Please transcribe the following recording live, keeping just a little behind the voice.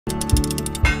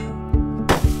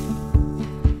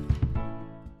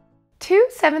Two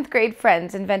 7th grade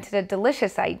friends invented a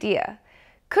delicious idea: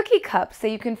 cookie cups that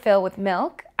you can fill with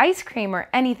milk, ice cream, or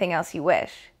anything else you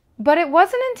wish. But it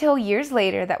wasn't until years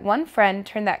later that one friend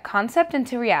turned that concept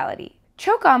into reality.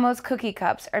 ChocAmo's cookie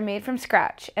cups are made from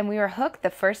scratch, and we were hooked the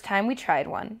first time we tried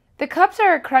one. The cups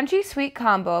are a crunchy sweet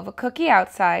combo of a cookie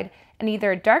outside and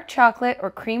either a dark chocolate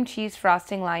or cream cheese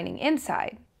frosting lining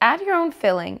inside. Add your own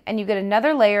filling and you get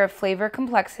another layer of flavor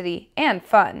complexity and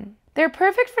fun. They're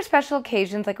perfect for special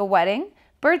occasions like a wedding,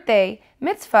 birthday,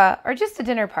 mitzvah, or just a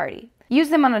dinner party. Use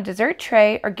them on a dessert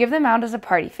tray or give them out as a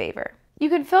party favor. You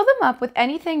can fill them up with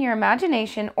anything your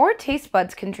imagination or taste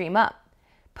buds can dream up: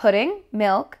 pudding,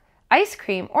 milk, ice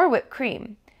cream, or whipped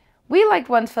cream. We liked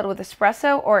ones filled with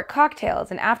espresso or a cocktail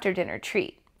as an after-dinner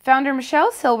treat. Founder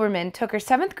Michelle Silberman took her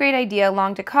 7th grade idea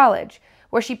along to college,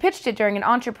 where she pitched it during an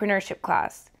entrepreneurship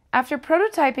class. After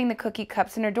prototyping the cookie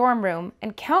cups in her dorm room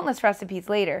and countless recipes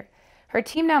later, her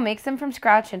team now makes them from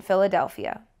scratch in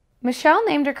Philadelphia. Michelle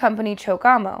named her company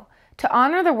ChocAmo to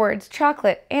honor the words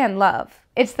chocolate and love.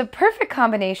 It's the perfect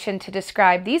combination to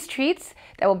describe these treats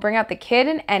that will bring out the kid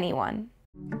in anyone.